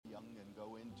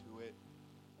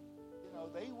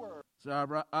It's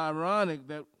ironic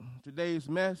that today's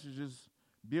message is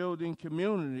building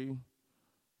community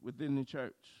within the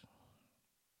church.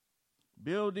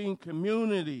 Building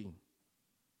community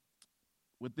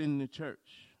within the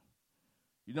church.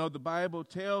 You know, the Bible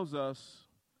tells us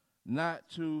not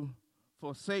to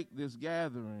forsake this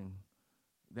gathering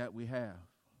that we have.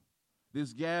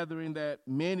 This gathering that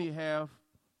many have,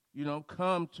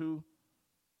 come to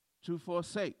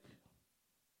forsake.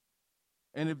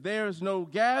 And if there is no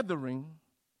gathering,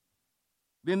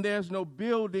 then there's no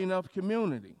building of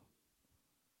community.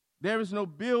 There is no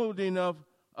building of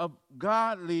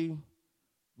godly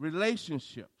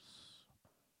relationships.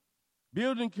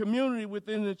 Building community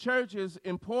within the church is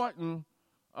important,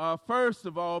 first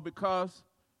of all, because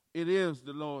it is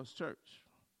the Lord's church,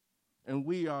 and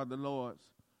we are the Lord's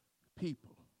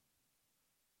people.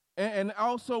 And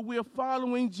also we're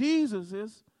following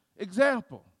Jesus'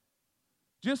 example.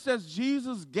 Just as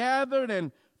Jesus gathered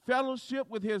and fellowship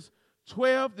with his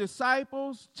 12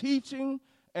 disciples, teaching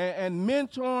and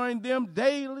mentoring them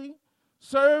daily,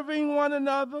 serving one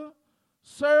another,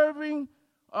 serving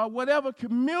whatever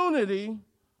community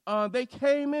they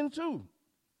came into.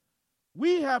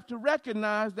 We have to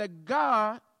recognize that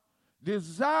God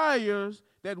desires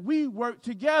that we work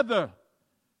together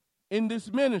in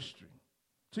this ministry,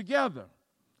 together,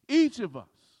 each of us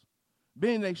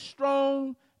being a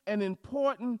strong and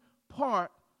important part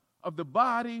of the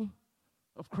body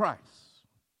of Christ.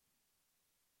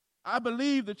 I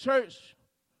believe the church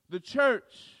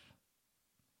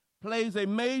plays a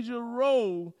major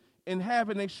role in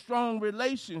having a strong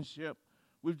relationship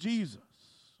with Jesus,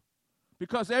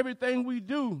 because everything we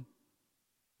do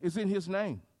is in his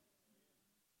name.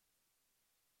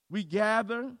 We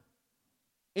gather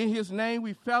in his name,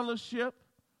 we fellowship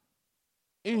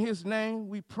in his name,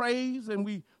 we praise and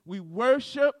we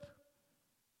worship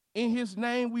in his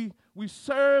name, we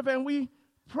serve and we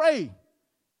pray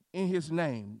in his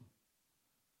name.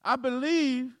 I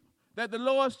believe that the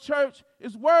Lord's church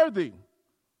is worthy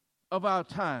of our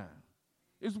time,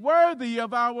 is worthy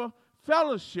of our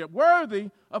fellowship, worthy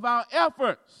of our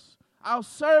efforts, our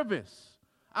service,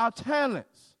 our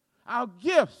talents, our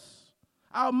gifts,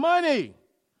 our money.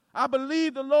 I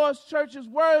believe the Lord's church is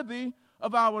worthy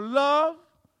of our love,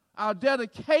 our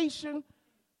dedication,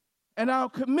 and our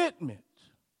commitment.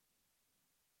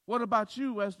 What about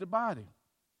you as the body?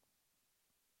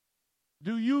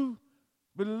 Do you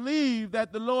believe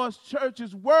that the Lord's church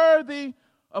is worthy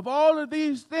of all of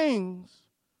these things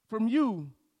from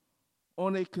you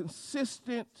on a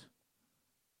consistent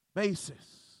basis?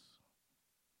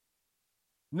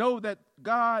 Know that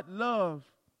God loves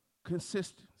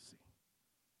consistency.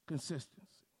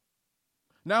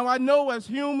 Now, I know as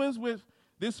humans with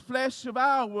this flesh of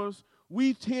ours,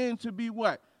 we tend to be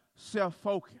what?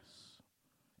 Self-focused.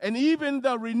 And even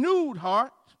the renewed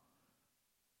heart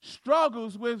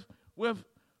struggles with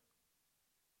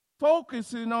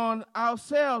focusing on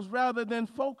ourselves rather than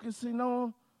focusing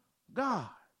on God.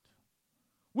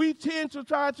 We tend to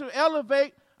try to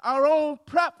elevate our own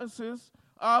preferences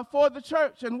for the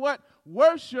church and what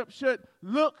worship should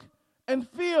look and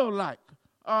feel like,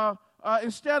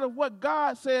 instead of what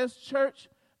God says church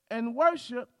and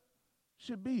worship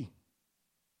should be.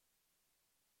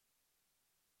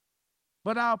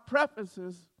 But our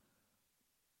preferences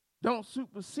don't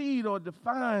supersede or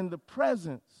define the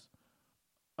presence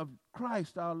of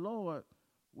Christ our Lord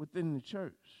within the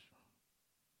church.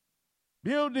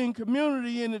 Building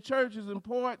community in the church is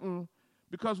important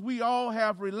because we all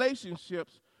have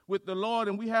relationships with the Lord,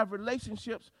 and we have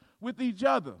relationships with each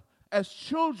other as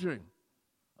children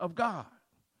of God.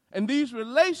 And these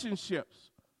relationships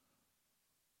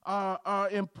are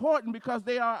important because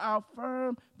they are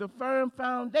the firm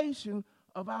foundation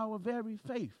of our very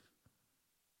faith.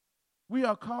 We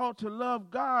are called to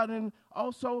love God and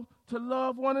also to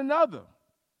love one another.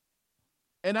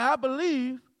 And I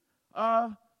believe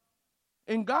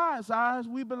in God's eyes,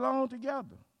 we belong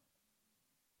together.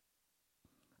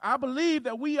 I believe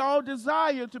that we all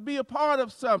desire to be a part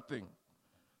of something.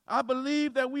 I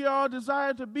believe that we all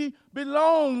desire to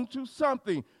belong to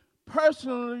something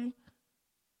personally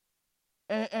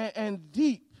and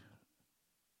deeply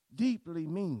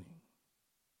meaning.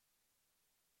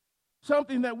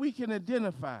 Something that we can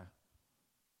identify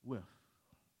with.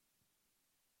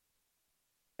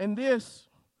 And this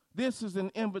is an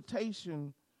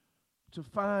invitation to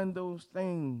find those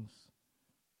things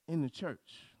in the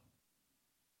church.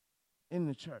 In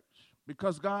the church.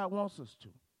 Because God wants us to.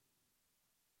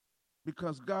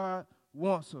 Because God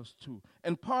wants us to.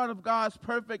 And part of God's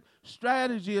perfect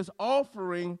strategy is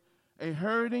offering a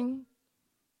hurting,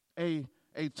 a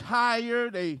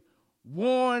tired, a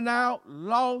worn out,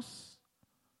 lost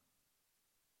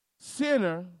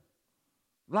sinner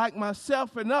like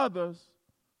myself and others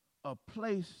a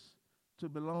place to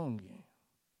belong in.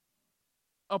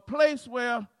 A place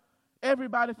where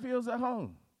everybody feels at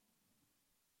home.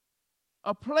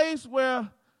 A place where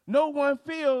no one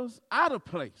feels out of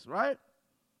place, right?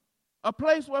 A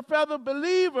place where fellow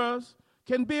believers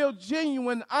can build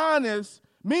genuine, honest,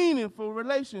 meaningful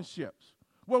relationships.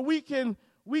 Where we can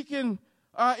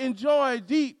enjoy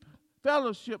deep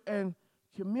fellowship and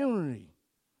community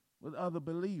with other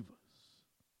believers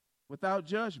without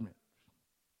judgment.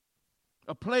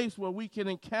 A place where we can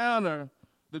encounter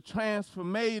the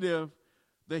transformative,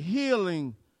 the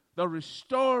healing, the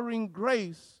restoring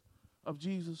grace of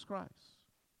Jesus Christ.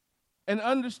 And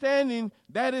understanding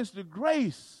that is the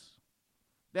grace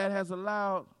that has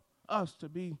allowed us to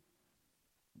be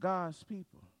God's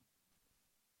people.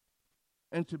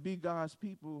 And to be God's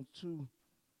people to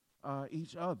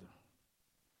each other.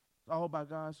 It's all by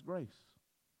God's grace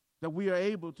that we are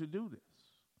able to do this.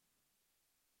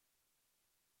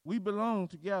 We belong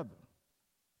together.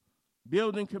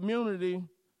 Building community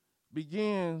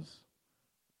begins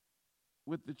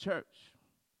with the church.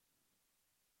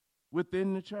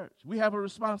 Within the church. We have a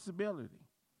responsibility.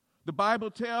 The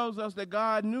Bible tells us that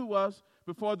God knew us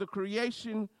before the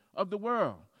creation of the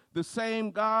world. The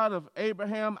same God of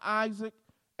Abraham, Isaac,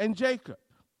 and Jacob.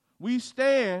 We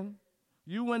stand,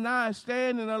 you and I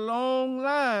stand in a long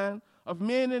line of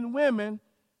men and women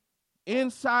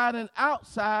inside and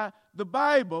outside the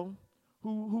Bible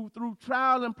who through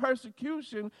trial and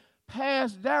persecution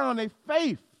passed down a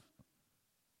faith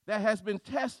that has been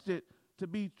tested to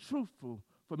be truthful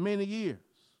for many years,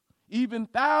 even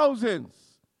thousands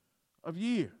of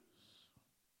years.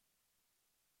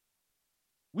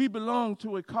 We belong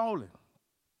to a calling.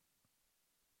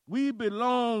 We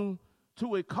belong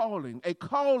to a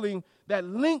calling that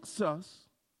links us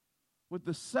with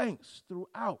the saints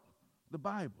throughout the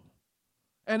Bible.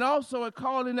 And also a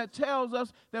calling that tells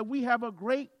us that we have a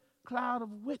great cloud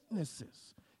of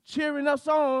witnesses cheering us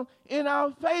on in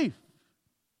our faith.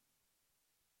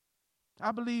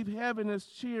 I believe heaven is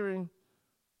cheering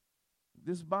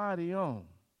this body on.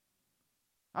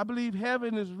 I believe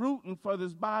heaven is rooting for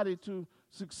this body to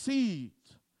succeed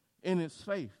in its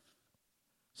faith.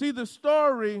 See, the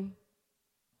story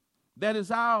that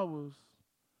is ours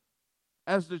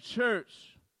as the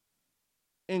church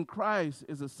in Christ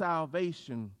is a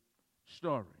salvation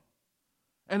story.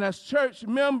 And as church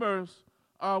members,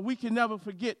 we can never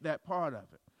forget that part of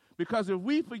it. Because if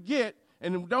we forget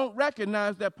and don't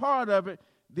recognize that part of it,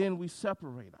 then we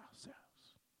separate ourselves.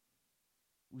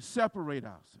 We separate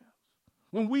ourselves.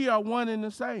 When we are one and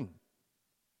the same.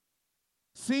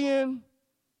 Sin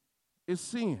is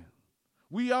sin.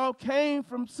 We all came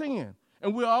from sin.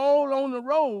 And we're all on the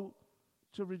road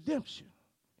to redemption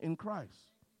in Christ.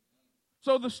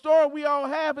 So the story we all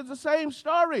have is the same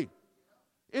story.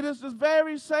 It is the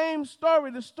very same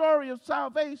story, the story of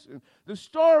salvation, the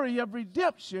story of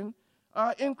redemption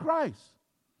in Christ.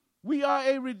 We are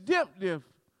a redemptive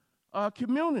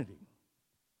community.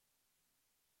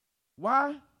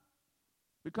 Why?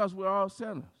 Because we're all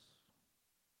sinners.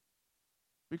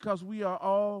 Because we are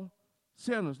all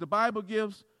sinners. The Bible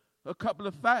gives a couple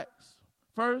of facts.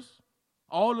 First,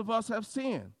 all of us have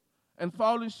sinned and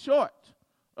fallen short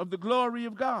of the glory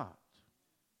of God,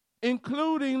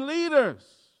 including leaders,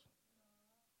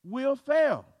 will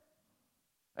fail,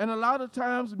 and a lot of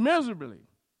times miserably.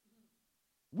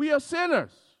 We are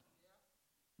sinners.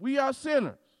 We are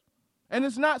sinners. And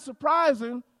it's not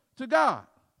surprising to God.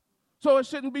 So it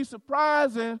shouldn't be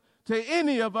surprising to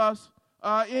any of us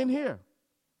in here.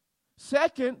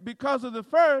 Second, because of the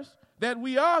first, that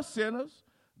we are sinners,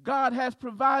 God has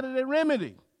provided a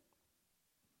remedy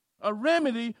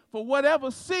for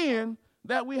whatever sin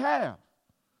that we have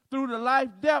through the life,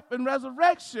 death, and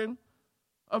resurrection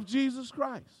of Jesus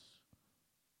Christ.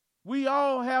 We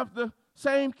all have the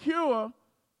same cure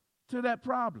to that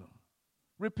problem.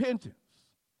 Repentance.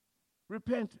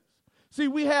 Repentance. See,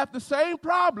 we have the same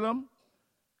problem,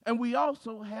 and we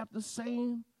also have the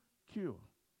same cure.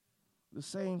 The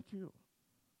same cure.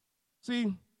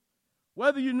 See,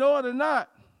 whether you know it or not,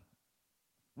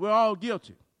 we're all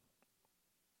guilty.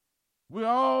 We're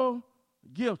all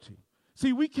guilty.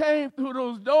 See, we came through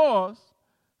those doors,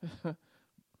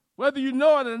 whether you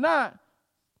know it or not,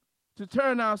 to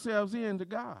turn ourselves in to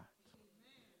God.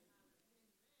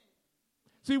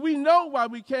 See, we know why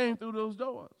we came through those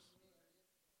doors.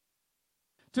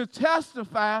 To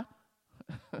testify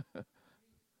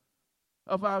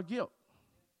of our guilt.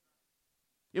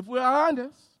 If we're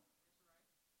honest,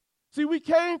 see, we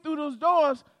came through those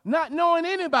doors not knowing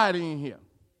anybody in here.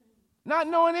 not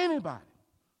knowing anybody.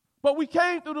 But we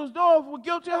came through those doors with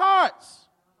guilty hearts.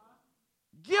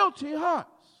 Guilty hearts,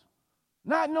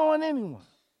 not knowing anyone.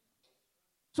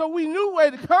 So we knew where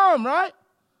to come, right?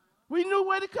 We knew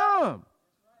where to come.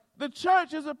 The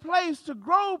church is a place to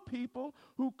grow people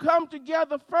who come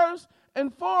together first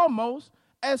and foremost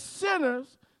as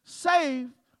sinners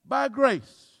saved by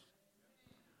grace.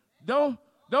 Don't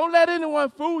let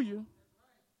anyone fool you.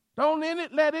 Don't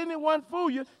let anyone fool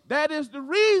you. That is the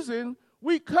reason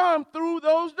we come through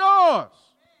those doors.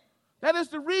 That is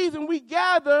the reason we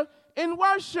gather in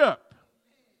worship.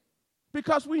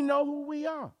 Because we know who we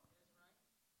are.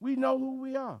 We know who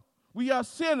we are. We are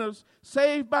sinners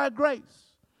saved by grace.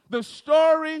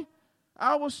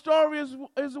 Our story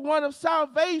is one of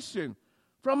salvation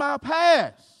from our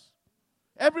past.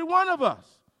 Every one of us.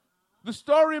 The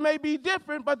story may be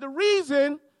different, but the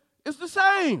reason is the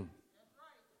same.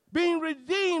 Being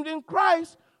redeemed in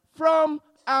Christ from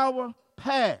our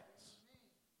past.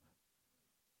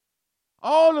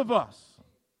 All of us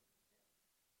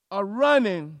are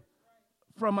running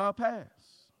from our past.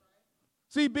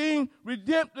 See, being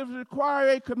redemptive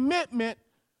requires a commitment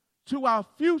to our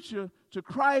future, to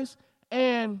Christ,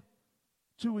 and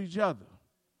to each other.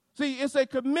 See, it's a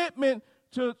commitment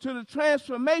to the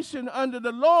transformation under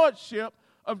the lordship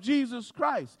of Jesus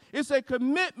Christ. It's a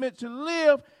commitment to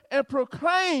live and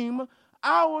proclaim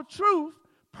our truth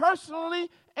personally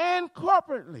and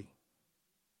corporately.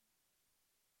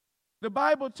 The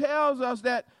Bible tells us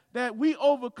that we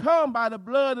overcome by the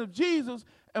blood of Jesus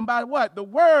and by what? The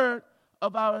word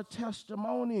of our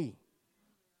testimony.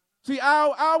 See,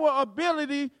 our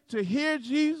ability to hear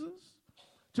Jesus,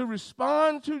 to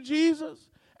respond to Jesus,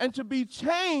 and to be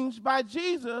changed by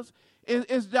Jesus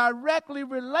is directly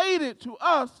related to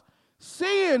us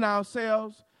seeing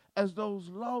ourselves as those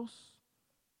lost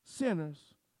sinners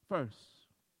first.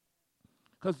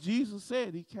 Because Jesus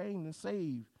said he came to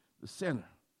save the sinner.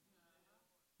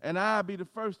 And I'll be the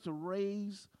first to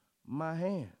raise my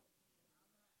hand.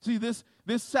 See, this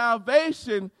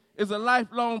salvation is a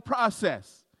lifelong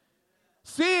process.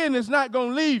 Sin is not going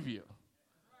to leave you.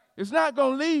 It's not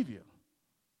going to leave you.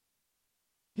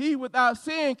 He without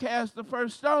sin cast the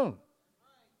first stone.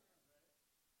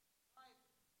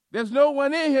 There's no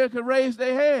one in here can raise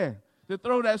their hand to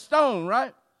throw that stone,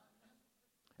 right?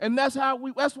 And that's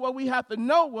what we have to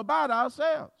know about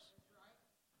ourselves.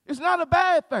 It's not a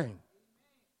bad thing.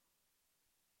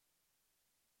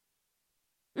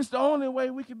 It's the only way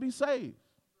we can be saved.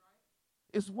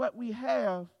 It's what we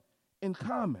have in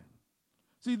common.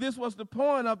 See, this was the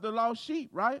point of the lost sheep,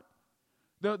 right?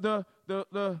 The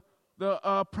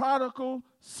prodigal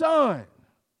son.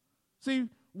 See,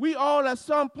 we all at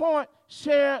some point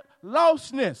shared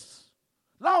lostness.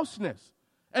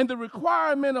 And the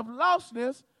requirement of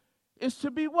lostness is to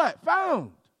be what?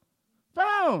 Found.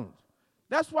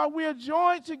 That's why we're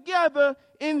joined together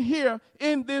in here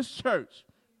in this church.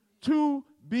 To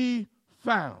be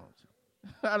found.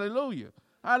 Hallelujah.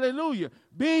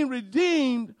 Being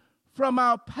redeemed from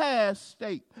our past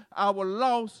state, our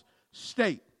lost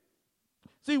state.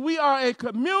 See, we are a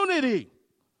community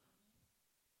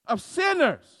of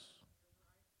sinners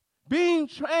being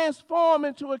transformed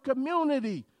into a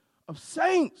community of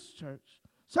saints, church.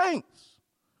 Saints.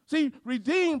 See,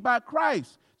 redeemed by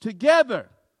Christ together,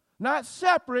 not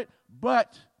separate,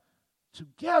 but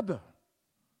together.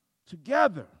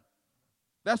 Together.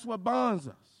 That's what bonds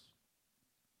us.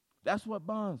 That's what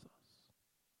bonds us.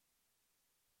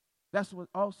 That's what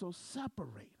also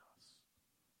separates us.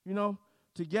 You know,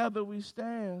 together we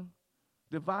stand,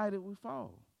 divided we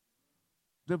fall.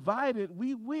 Divided,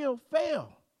 we will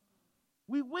fail.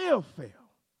 We will fail.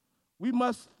 We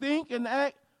must think and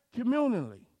act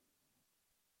communally,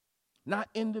 not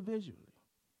individually.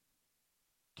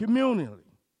 Communally.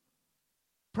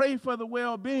 Pray for the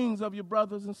well-beings of your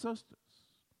brothers and sisters.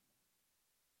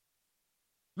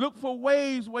 Look for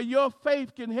ways where your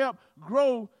faith can help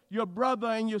grow your brother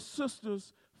and your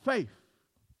sister's faith.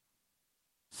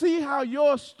 See how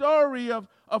your story of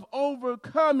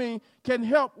overcoming can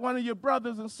help one of your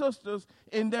brothers and sisters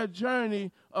in their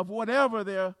journey of whatever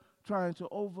they're trying to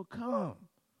overcome.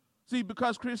 See,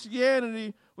 because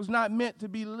Christianity was not meant to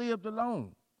be lived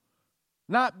alone.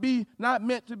 Not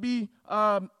meant to be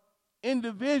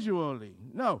individually.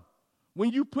 No.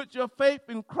 When you put your faith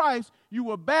in Christ, you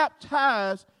were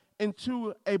baptized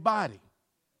into a body,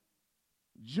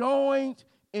 joined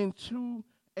into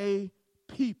a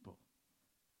people.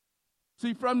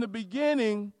 See, from the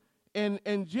beginning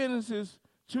in Genesis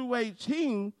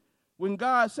 2:18, when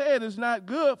God said it's not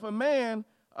good for man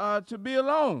to be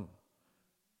alone.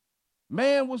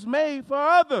 Man was made for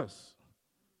others.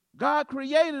 God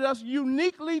created us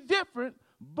uniquely different,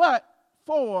 but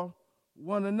for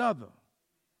one another.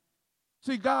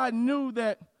 See, God knew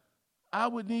that I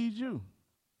would need you.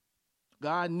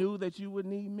 God knew that you would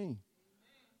need me.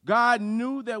 God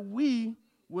knew that we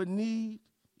would need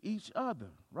each other,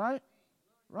 right?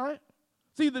 Right?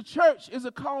 See, the church is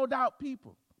a called out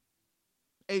people.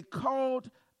 A called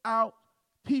out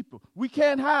people. We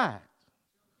can't hide.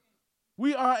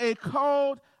 We are a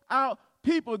called out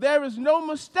people. There is no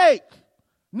mistake,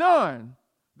 none,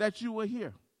 that you are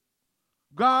here.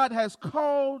 God has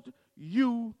called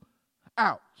you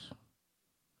out.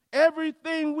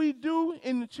 Everything we do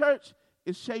in the church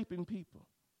is shaping people.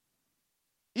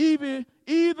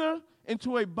 Either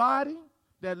into a body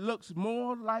that looks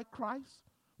more like Christ,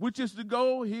 which is the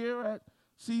goal here at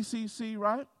CCC,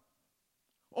 right?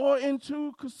 Or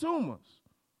into consumers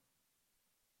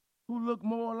who look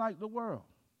more like the world.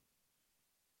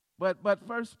 But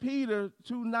 1 Peter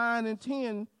 2:9 and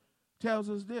 10 tells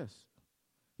us this.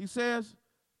 He says,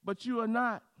 but you are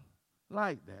not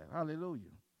like that.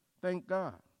 Hallelujah. Thank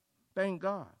God. Thank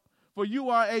God. For you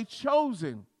are a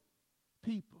chosen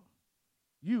people.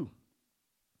 You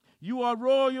are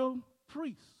royal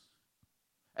priests,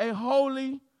 a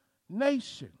holy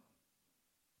nation.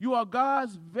 You are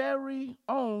God's very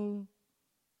own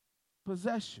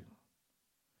possession.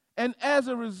 And as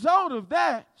a result of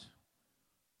that,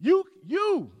 you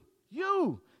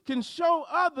can show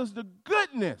others the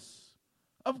goodness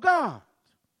of God.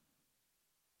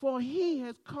 For he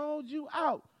has called you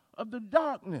out of the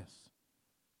darkness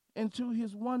into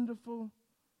his wonderful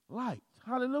light.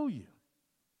 Hallelujah.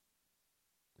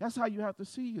 That's how you have to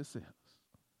see yourselves.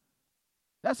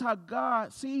 That's how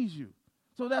God sees you.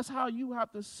 So that's how you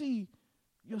have to see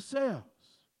yourselves.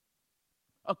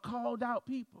 A called out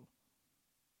people.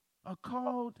 A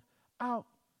called out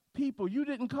people. You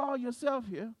didn't call yourself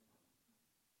here.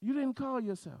 You didn't call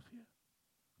yourself here.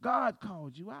 God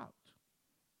called you out.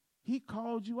 He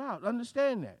called you out.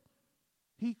 Understand that.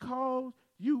 He called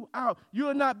you out.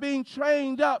 You're not being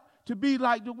trained up to be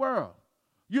like the world.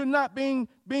 You're not being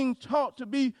taught to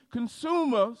be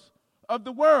consumers of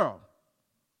the world.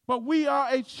 But we are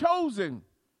a chosen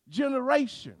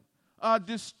generation, a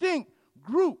distinct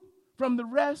group from the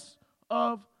rest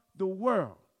of the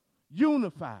world,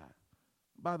 unified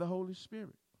by the Holy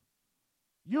Spirit.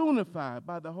 Unified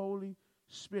by the Holy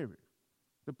Spirit.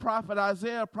 The prophet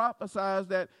Isaiah prophesies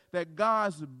that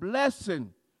God's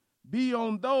blessing be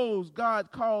on those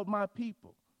God called my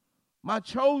people, my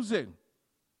chosen.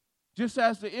 Just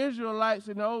as the Israelites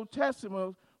in the Old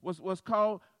Testament was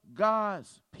called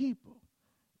God's people.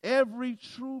 Every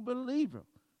true believer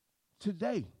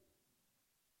today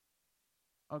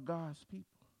are God's people.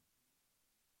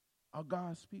 Are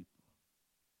God's people.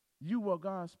 You are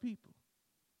God's people.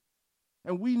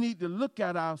 And we need to look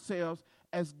at ourselves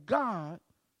as God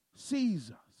sees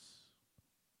us.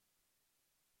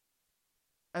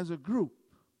 As a group.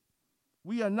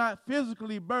 We are not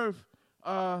physically birthed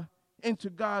into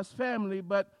God's family,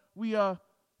 but we are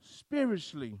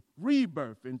spiritually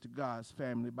rebirthed into God's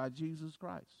family by Jesus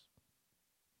Christ.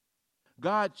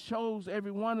 God chose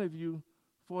every one of you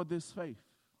for this faith.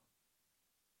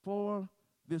 For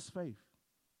this faith.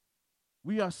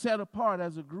 We are set apart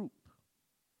as a group.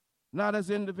 Not as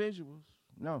individuals,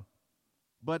 no,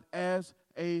 but as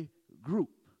a group.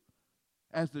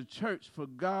 As the church for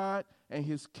God and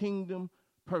his kingdom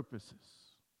purposes.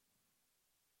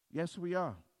 Yes, we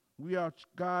are. We are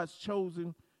God's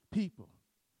chosen people.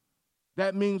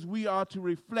 That means we are to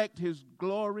reflect his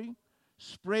glory,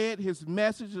 spread his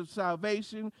message of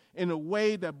salvation in a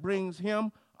way that brings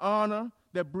him honor,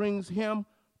 that brings him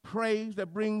praise,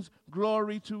 that brings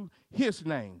glory to his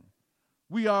name.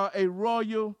 We are a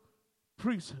royal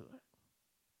priesthood.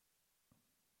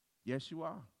 Yes, you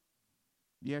are.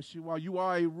 Yes, you are. You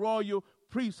are a royal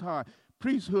priesthood.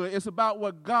 It's about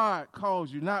what God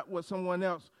calls you, not what someone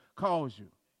else calls you.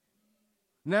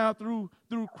 Now, through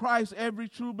Christ, every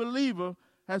true believer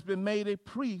has been made a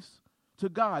priest to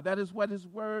God. That is what his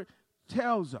word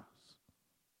tells us.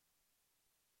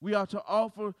 We are to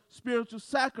offer spiritual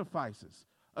sacrifices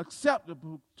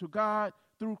acceptable to God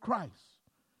through Christ,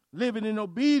 living in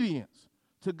obedience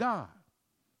to God,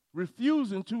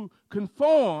 refusing to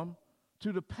conform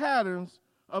to the patterns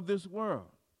of this world.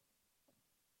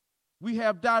 We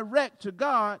have direct to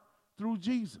God through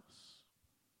Jesus.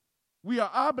 We are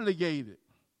obligated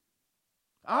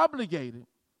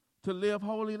to live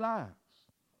holy lives.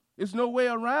 There's no way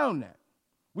around that.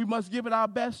 We must give it our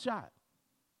best shot.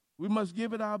 We must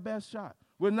give it our best shot.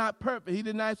 We're not perfect. He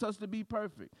didn't ask us to be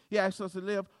perfect. He asked us to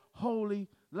live holy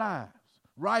lives.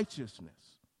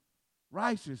 Righteousness.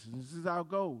 Righteousness is our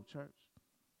goal, church.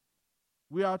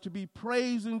 We are to be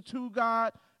praising to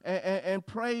God and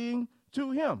praying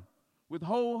to him with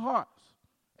whole hearts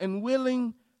and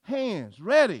willing hands,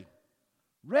 ready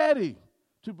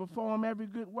to perform every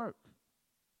good work.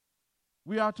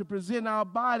 We are to present our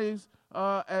bodies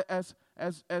as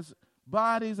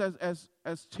bodies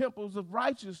as temples of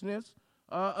righteousness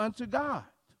unto God.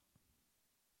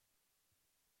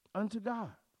 Unto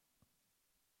God.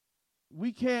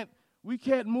 We can't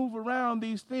move around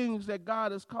these things that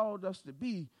God has called us to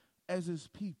be as his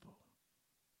people.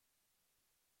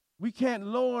 We can't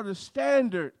lower the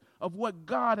standard of what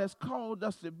God has called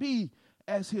us to be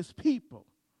as his people.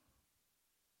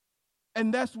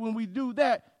 And that's when we do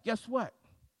that, guess what?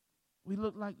 We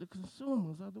look like the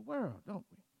consumers of the world, don't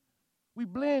we? We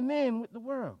blend in with the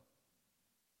world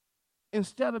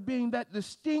instead of being that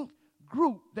distinct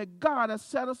group that God has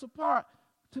set us apart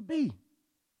to be.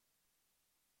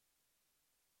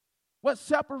 What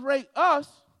separates us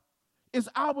is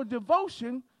our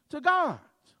devotion to God.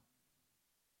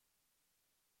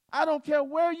 I don't care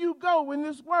where you go in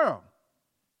this world.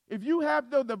 If you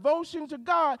have the devotion to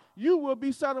God, you will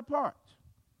be set apart.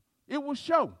 It will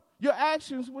show. Your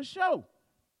actions will show.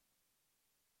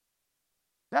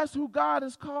 That's who God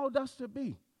has called us to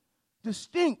be.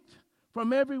 Distinct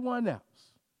from everyone else.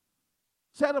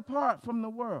 Set apart from the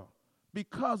world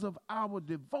because of our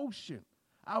devotion,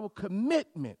 our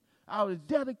commitment, our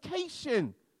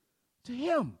dedication to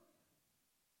him.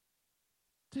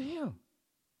 To him.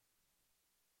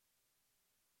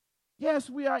 Yes,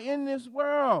 we are in this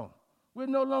world. We're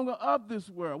no longer of this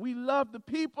world. We love the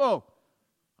people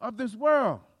of this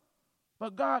world.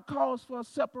 But God calls for a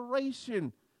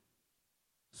separation.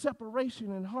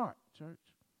 Separation in heart, church.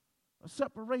 A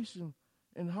separation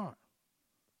in heart.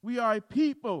 We are a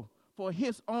people for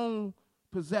his own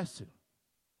possession.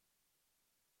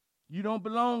 You don't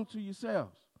belong to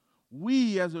yourselves.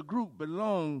 We as a group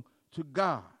belong to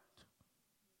God.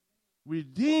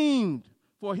 Redeemed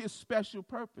for his special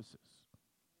purposes.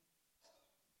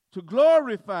 To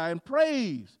glorify and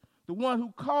praise the one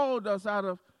who called us out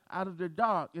of the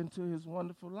dark into his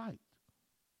wonderful light.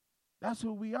 That's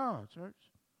who we are, church.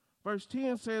 Verse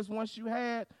 10 says, once you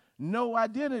had no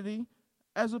identity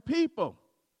as a people.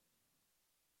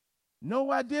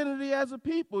 No identity as a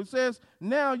people. It says,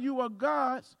 now you are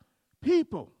God's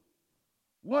people.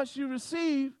 Once you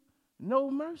receive no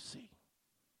mercy.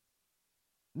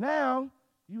 Now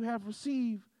you have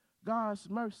received God's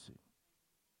mercy.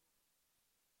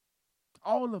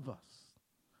 All of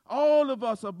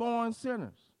us are born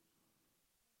sinners.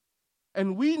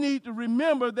 And we need to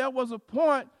remember there was a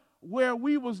point where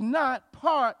we was not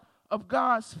part of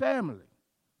God's family.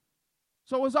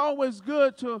 So it's always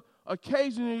good to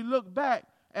occasionally look back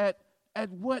at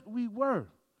what we were.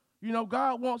 You know,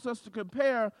 God wants us to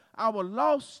compare our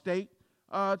lost state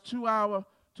to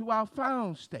our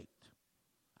found state.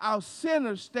 Our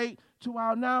sinner state to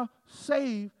our now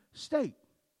saved state.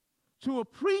 To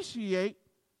appreciate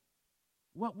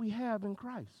what we have in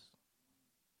Christ.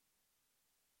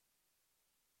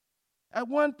 At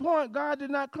one point, God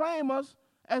did not claim us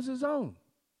as his own.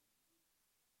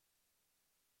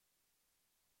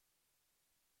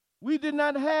 We did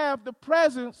not have the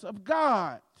presence of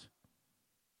God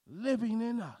living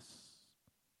in us.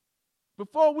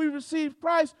 Before we received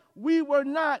Christ, we were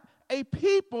not a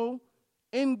people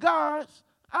in God's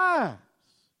eyes.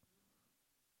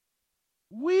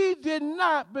 We did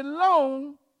not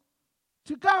belong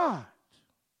to God.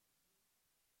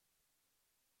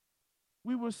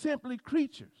 We were simply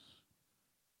creatures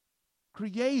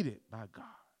created by God.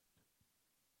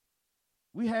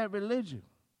 We had religion.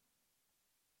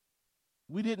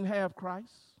 We didn't have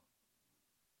Christ.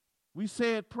 We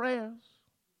said prayers.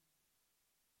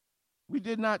 We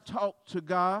did not talk to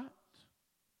God.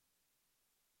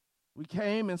 We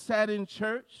came and sat in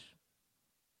church.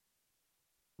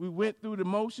 We went through the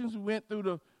motions. We went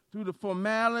through the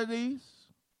formalities.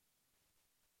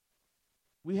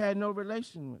 We had no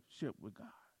relationship with God.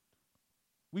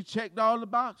 We checked all the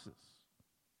boxes.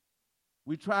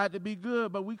 We tried to be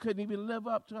good, but we couldn't even live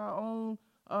up to our own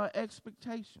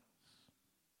expectations.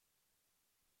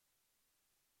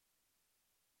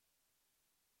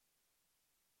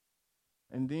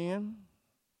 And then,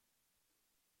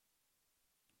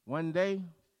 one day,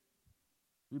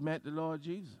 we met the Lord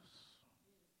Jesus.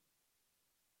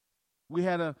 We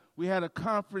had a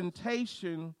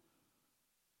confrontation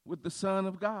with the Son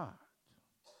of God.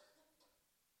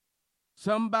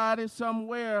 Somebody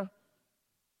somewhere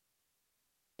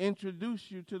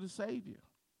introduced you to the Savior.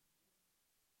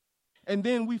 And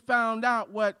then we found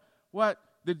out what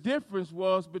the difference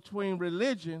was between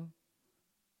religion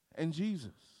and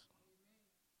Jesus.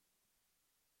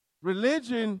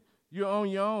 Religion, you're on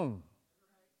your own.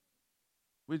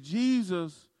 With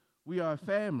Jesus, we are a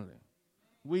family.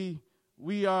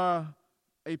 We are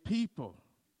a people.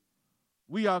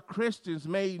 We are Christians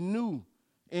made new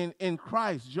in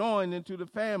Christ, joined into the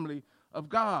family of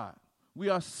God. We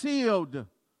are sealed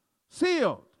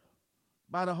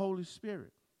by the Holy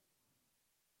Spirit,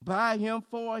 by Him,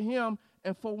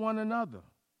 and for one another.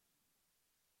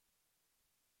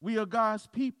 We are God's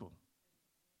people.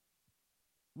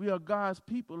 We are God's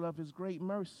people of His great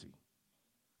mercy.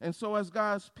 And so as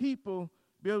God's people,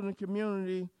 building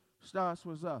community starts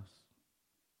with us.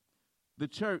 The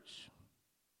church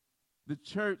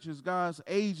is God's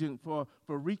agent for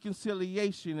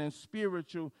reconciliation and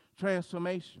spiritual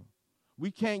transformation. We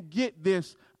can't get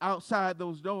this outside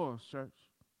those doors, church.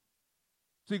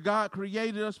 See, God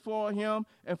created us for Him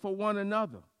and for one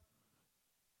another.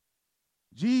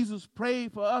 Jesus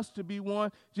prayed for us to be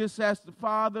one, just as the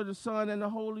Father, the Son, and the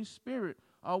Holy Spirit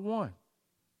are one.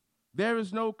 There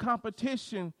is no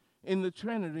competition in the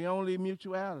Trinity, only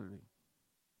mutuality.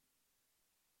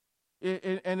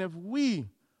 And if we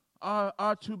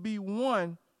are to be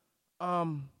one,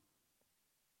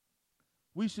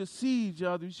 we should see each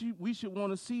other. We should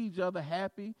want to see each other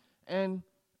happy and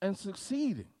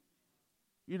succeeding,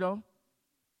 you know.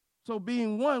 So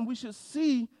being one, we should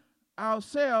see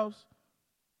ourselves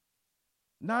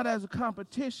not as a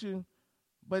competition,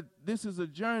 but this is a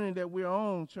journey that we're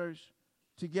on, church,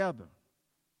 together,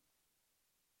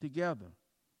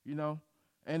 you know.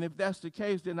 And if that's the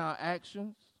case, then our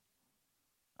actions,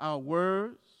 our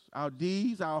words, our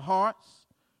deeds, our hearts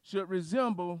should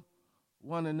resemble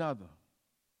one another.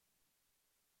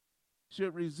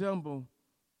 Should resemble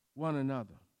one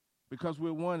another because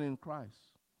we're one in Christ.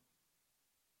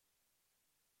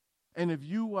 And if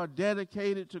you are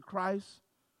dedicated to Christ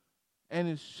and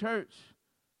His church,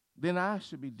 then I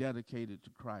should be dedicated to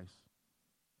Christ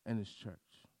and His church.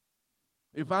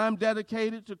 If I'm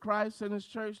dedicated to Christ and His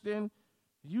church, then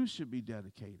you should be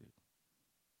dedicated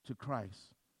to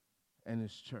Christ and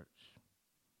His church.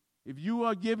 If you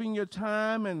are giving your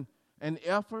time and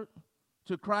effort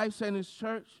to Christ and His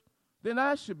church, then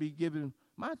I should be giving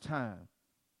my time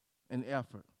and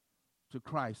effort to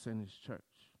Christ and His church.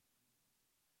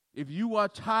 If you are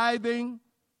tithing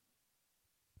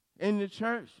in the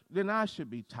church, then I should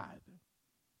be tithing,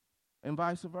 and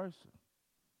vice versa.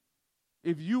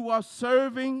 If you are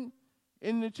serving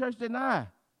in the church, then I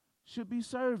should be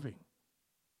serving,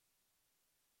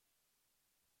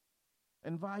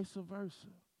 and vice versa.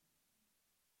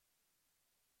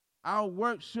 Our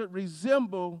work should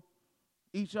resemble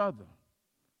each other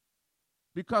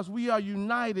because we are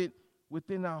united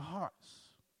within our hearts,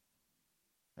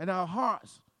 and our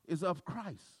hearts is of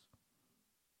Christ.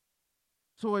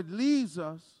 So it leads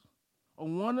us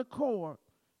on one accord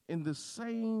in the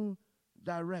same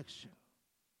direction.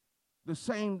 The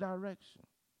same direction.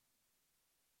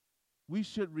 We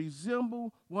should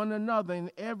resemble one another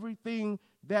in everything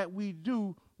that we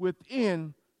do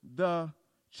within the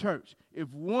church. If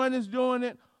one is doing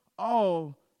it,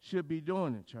 all should be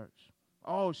doing it, church.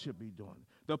 All should be doing it.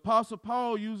 The Apostle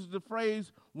Paul uses the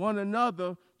phrase one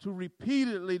another to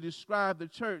repeatedly describe the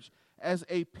church as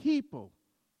a people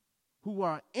who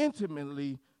are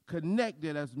intimately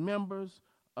connected as members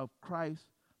of Christ's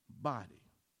body.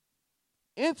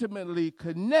 Intimately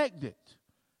connected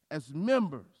as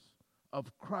members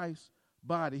of Christ's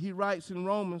body. He writes in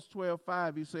Romans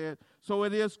 12:5, he said, so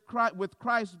it is with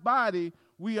Christ's body,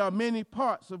 we are many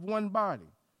parts of one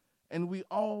body, and we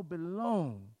all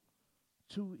belong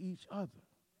to each other.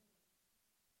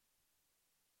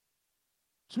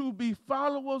 To be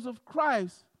followers of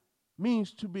Christ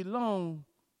means to belong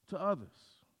to others.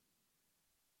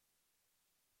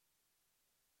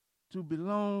 To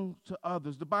belong to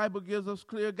others. The Bible gives us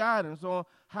clear guidance on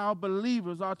how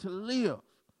believers are to live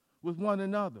with one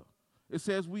another. It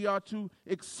says we are to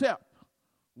accept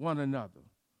one another.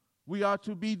 We are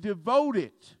to be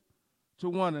devoted to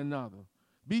one another.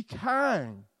 Be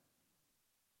kind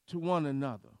to one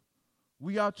another.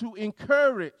 We are to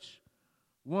encourage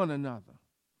one another.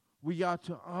 We are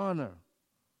to honor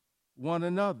one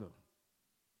another.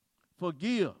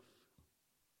 Forgive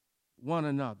one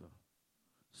another.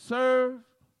 Serve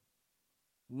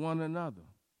one another.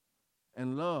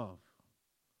 And love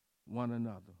one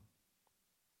another.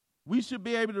 We should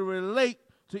be able to relate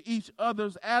to each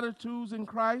other's attitudes in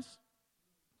Christ,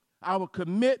 our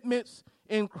commitments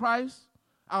in Christ,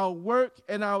 our work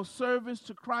and our service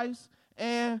to Christ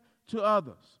and to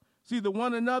others. See, the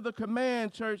one another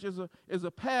command, church, is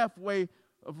a pathway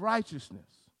of righteousness.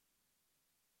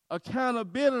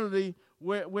 Accountability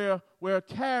where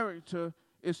character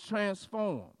is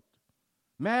transformed.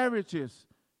 Marriages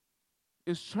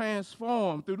is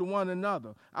transformed through the one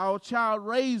another. Our child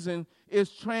raising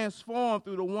is transformed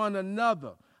through the one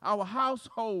another. Our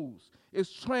households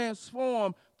is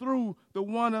transformed through the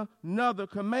one another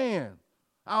command.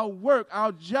 Our work,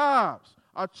 our jobs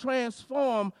are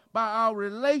transformed by our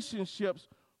relationships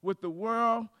with the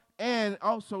world, and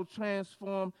also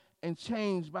transformed and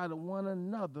changed by the one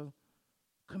another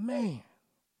command.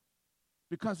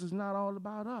 Because it's not all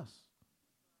about us.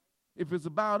 If it's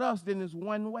about us, then it's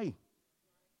one way.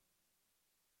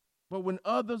 But when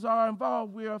others are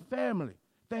involved, we're a family.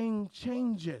 Thing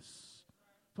changes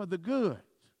for the good.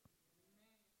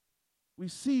 We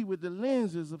see with the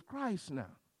lenses of Christ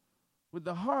now, with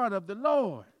the heart of the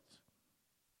Lord,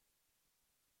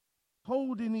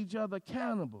 holding each other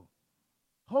accountable,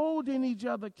 holding each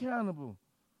other accountable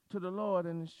to the Lord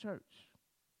and his church,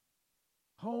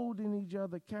 holding each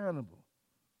other accountable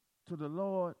to the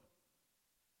Lord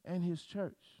and his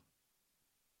church.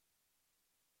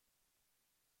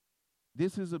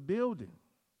 This is a building,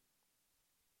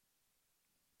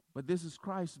 but this is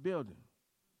Christ's building.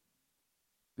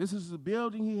 This is the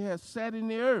building he has set in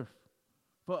the earth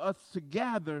for us to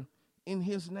gather in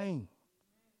his name,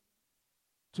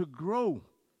 to grow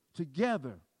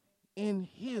together in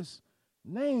his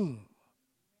name.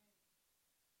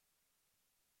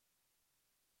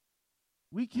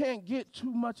 We can't get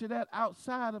too much of that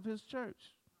outside of his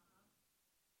church.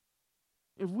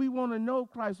 If we want to know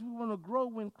Christ, we want to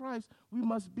grow in Christ, we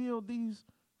must build these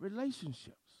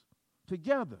relationships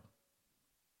together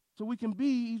so we can be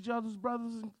each other's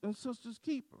brothers and sisters'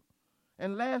 keeper.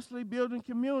 And lastly, building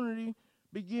community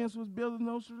begins with building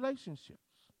those relationships.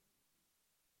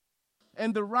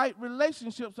 And the right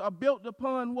relationships are built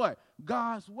upon what?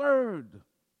 God's word.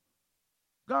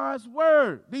 God's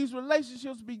word. These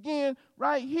relationships begin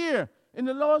right here in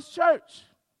the Lord's church.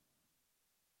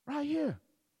 Right here.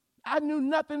 I knew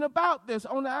nothing about this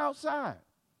on the outside.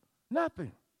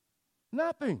 Nothing.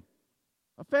 Nothing.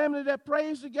 A family that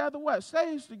prays together, what?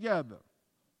 Stays together.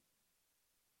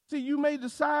 See, you may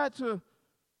decide to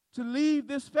leave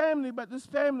this family, but this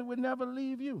family would never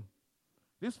leave you.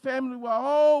 This family will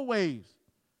always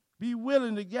be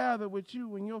willing to gather with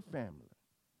you and your family.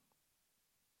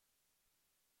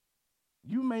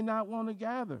 You may not want to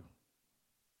gather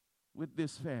with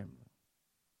this family,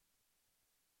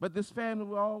 but this family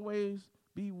will always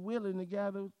be willing to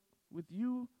gather with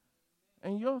you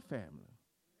and your family.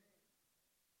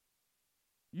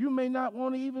 You may not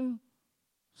want to even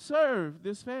serve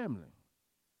this family,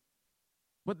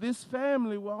 but this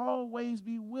family will always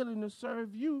be willing to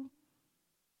serve you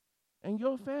and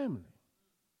your family.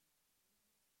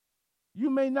 You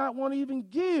may not want to even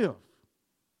give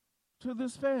to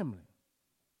this family,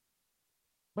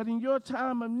 but in your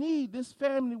time of need, this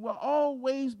family will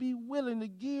always be willing to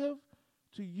give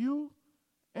to you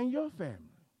and your family.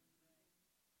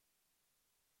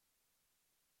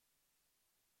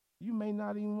 You may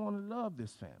not even want to love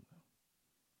this family,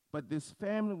 but this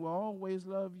family will always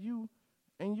love you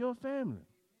and your family.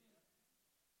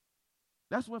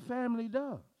 That's what family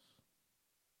does.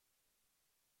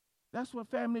 That's what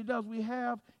family does. We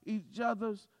have each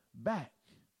other's back.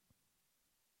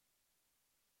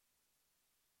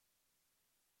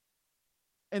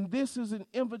 And this is an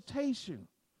invitation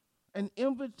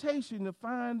to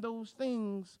find those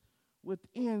things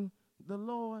within the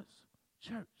Lord's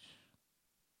church.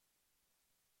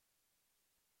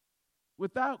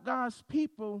 Without God's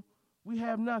people, we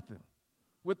have nothing.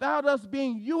 Without us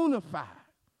being unified,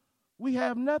 we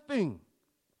have nothing.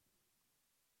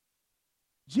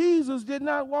 Jesus did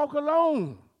not walk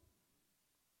alone.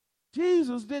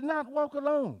 Jesus did not walk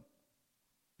alone.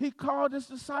 He called his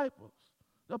disciples,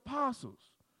 the apostles,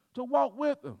 to walk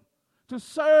with him, to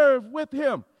serve with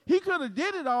him. He could have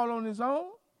did it all on his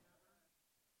own.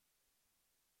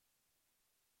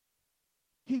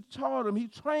 He taught them, he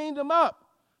trained them up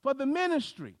for the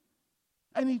ministry,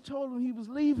 and he told them he was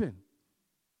leaving.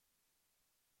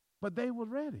 But they were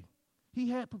ready. He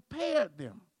had prepared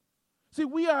them. See,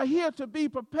 we are here to be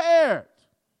prepared.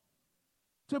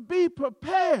 To be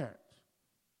prepared.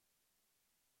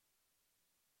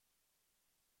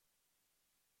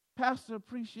 Pastor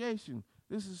appreciation.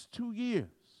 This is 2 years.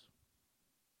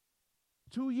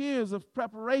 2 years of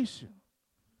preparation.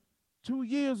 2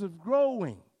 years of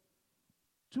growing.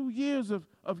 2 years of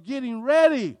getting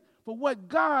ready for what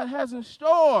God has in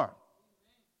store.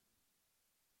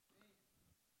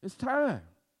 It's time.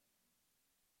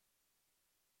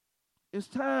 It's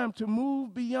time to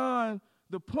move beyond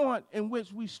the point in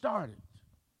which we started.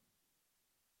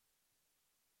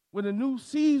 When a new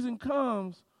season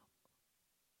comes,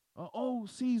 an old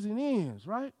season ends,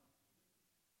 right?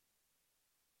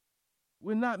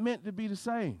 we're not meant to be the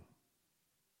same.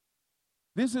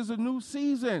 This is a new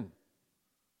season.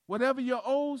 Whatever your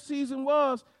old season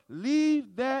was,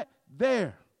 leave that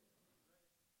there.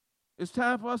 It's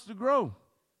time for us to grow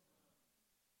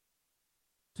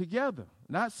together,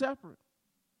 not separate,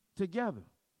 together.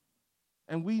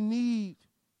 And we need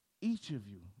each of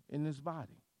you in this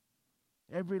body,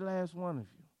 every last one of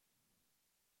you.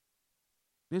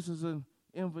 This is an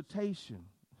invitation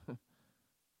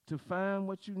to find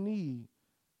what you need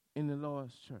in the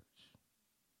Lord's church.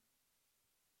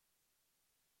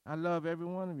 I love every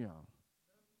one of y'all.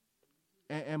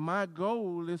 And my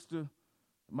goal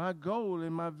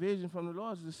and my vision from the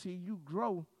Lord is to see you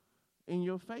grow in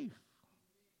your faith.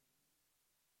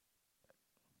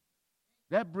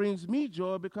 That brings me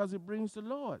joy because it brings the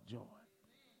Lord joy.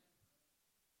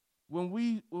 When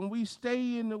we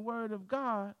stay in the Word of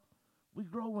God, we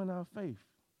grow in our faith.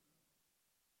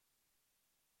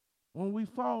 When we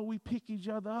fall, we pick each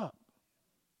other up.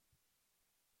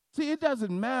 See, it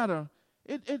doesn't matter.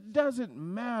 It doesn't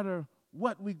matter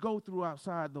what we go through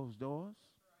outside those doors.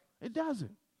 It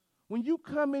doesn't. When you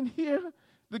come in here,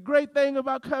 the great thing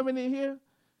about coming in here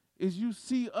is you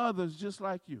see others just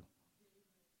like you.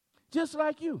 Just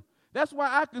like you. That's why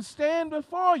I can stand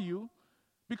before you,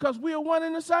 because we are one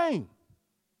and the same.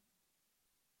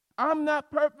 I'm not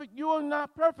perfect. You are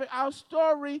not perfect. Our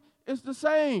story is the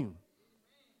same.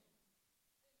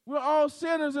 We're all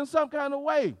sinners in some kind of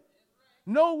way.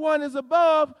 No one is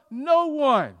above no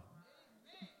one.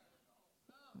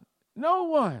 No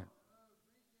one.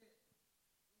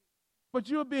 But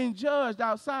you're being judged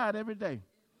outside every day.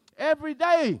 Every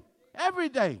day. Every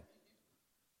day.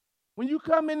 When you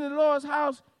come into the Lord's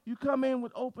house, you come in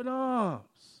with open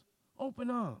arms. Open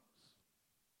arms.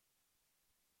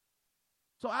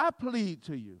 So I plead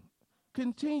to you,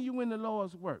 continue in the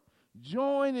Lord's work.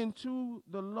 Join into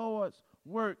the Lord's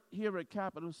work here at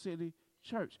Capital City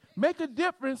Church. Make a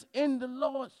difference in the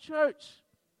Lord's church.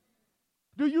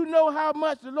 Do you know how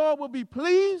much the Lord will be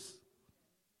pleased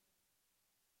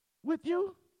with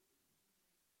you?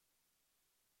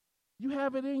 You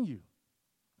have it in you.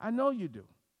 I know you do.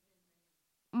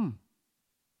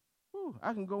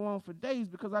 I can go on for days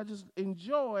because I just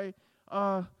enjoy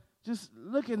just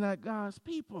looking at God's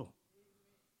people.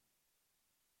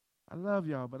 I love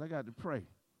y'all, but I got to pray.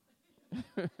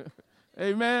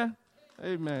 Amen.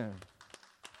 Amen.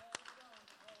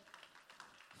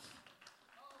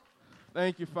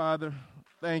 Thank you, Father.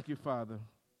 Thank you, Father.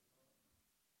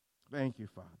 Thank you,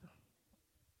 Father.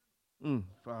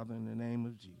 Father, in the name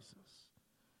of Jesus.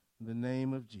 In the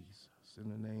name of Jesus. In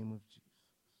the name of Jesus.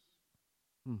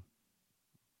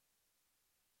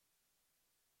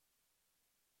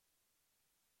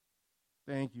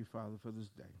 Thank you, Father, for this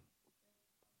day.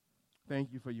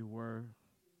 Thank you for your word.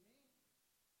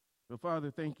 But,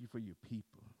 Father, thank you for your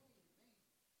people.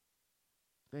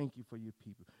 Thank you for your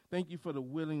people. Thank you for the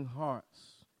willing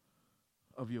hearts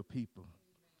of your people,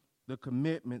 the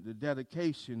commitment, the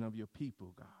dedication of your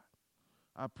people, God.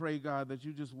 I pray, God, that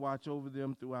you just watch over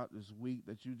them throughout this week,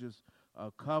 that you just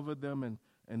cover them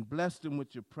and bless them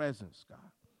with your presence, God.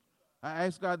 I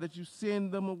ask, God, that you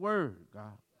send them a word,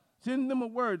 God. Send them a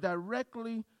word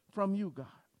directly from you, God.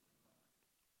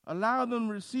 Allow them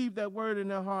to receive that word in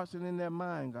their hearts and in their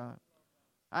mind, God.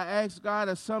 I ask, God,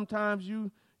 that sometimes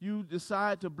you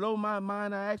decide to blow my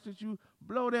mind. I ask that you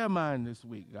blow their mind this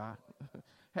week, God.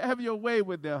 Have your way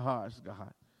with their hearts,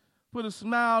 God. Put a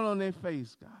smile on their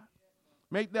face, God.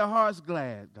 Make their hearts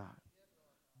glad, God.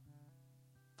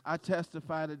 I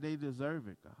testify that they deserve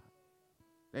it, God.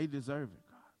 They deserve it,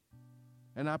 God.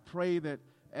 And I pray that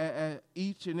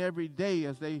each and every day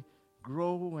as they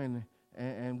grow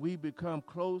and we become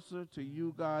closer to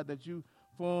you, God, that you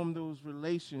form those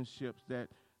relationships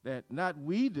that not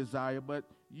we desire, but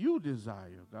you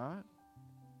desire, God.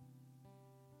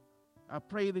 I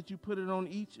pray that you put it on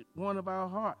each one of our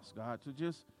hearts, God, to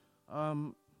just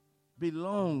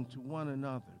belong to one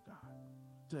another, God,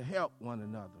 to help one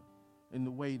another in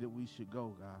the way that we should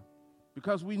go, God,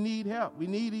 because we need help. We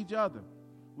need each other.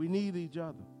 We need each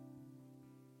other.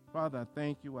 Father, I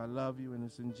thank you. I love you. And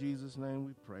it's in Jesus' name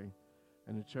we pray.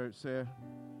 And the church said,